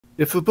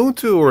If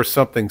Ubuntu or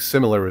something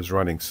similar is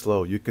running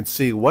slow, you can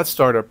see what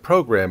startup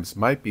programs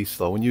might be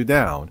slowing you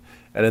down.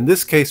 And in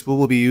this case, we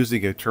will be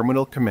using a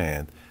terminal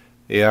command.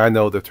 Yeah, I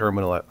know the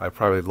terminal, I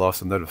probably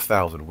lost another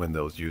 1,000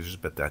 Windows users,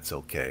 but that's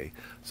okay.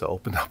 So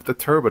open up the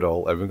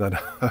terminal and we're going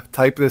to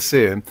type this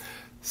in,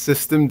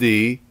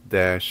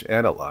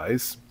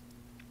 systemd-analyze,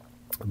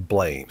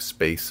 blame,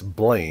 space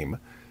blame,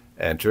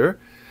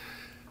 enter.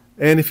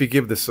 And if you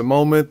give this a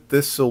moment,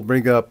 this will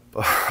bring up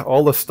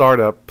all the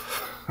startup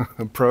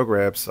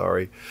programs,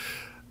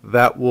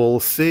 that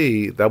will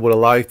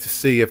allow you to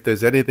see if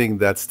there's anything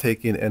that's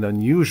taking an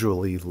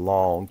unusually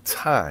long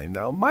time.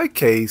 Now, in my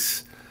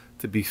case,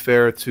 to be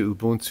fair to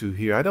Ubuntu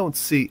here, I don't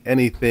see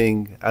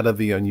anything out of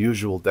the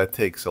unusual that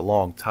takes a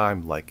long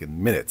time, like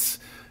in minutes.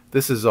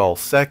 This is all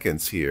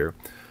seconds here.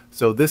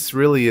 So this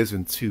really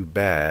isn't too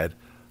bad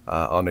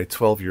on a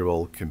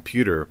 12-year-old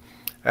computer.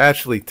 I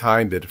actually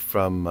timed it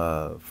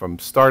from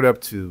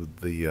startup to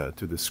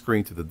the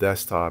screen to the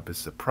desktop.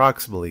 It's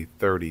approximately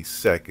 30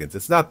 seconds.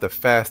 It's not the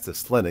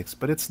fastest Linux,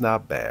 but it's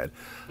not bad.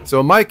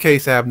 So in my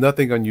case, I have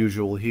nothing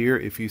unusual here.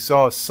 If you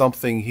saw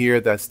something here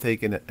that's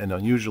taken an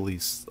unusually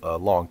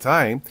long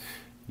time,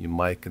 you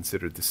might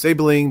consider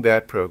disabling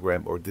that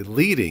program or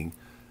deleting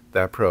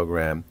that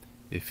program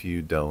if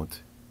you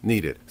don't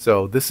need it.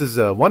 So this is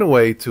one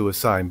way to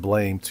assign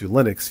blame to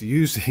Linux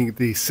using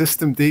the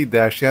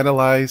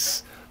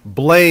systemd-analyze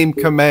blame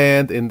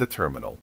command in the terminal.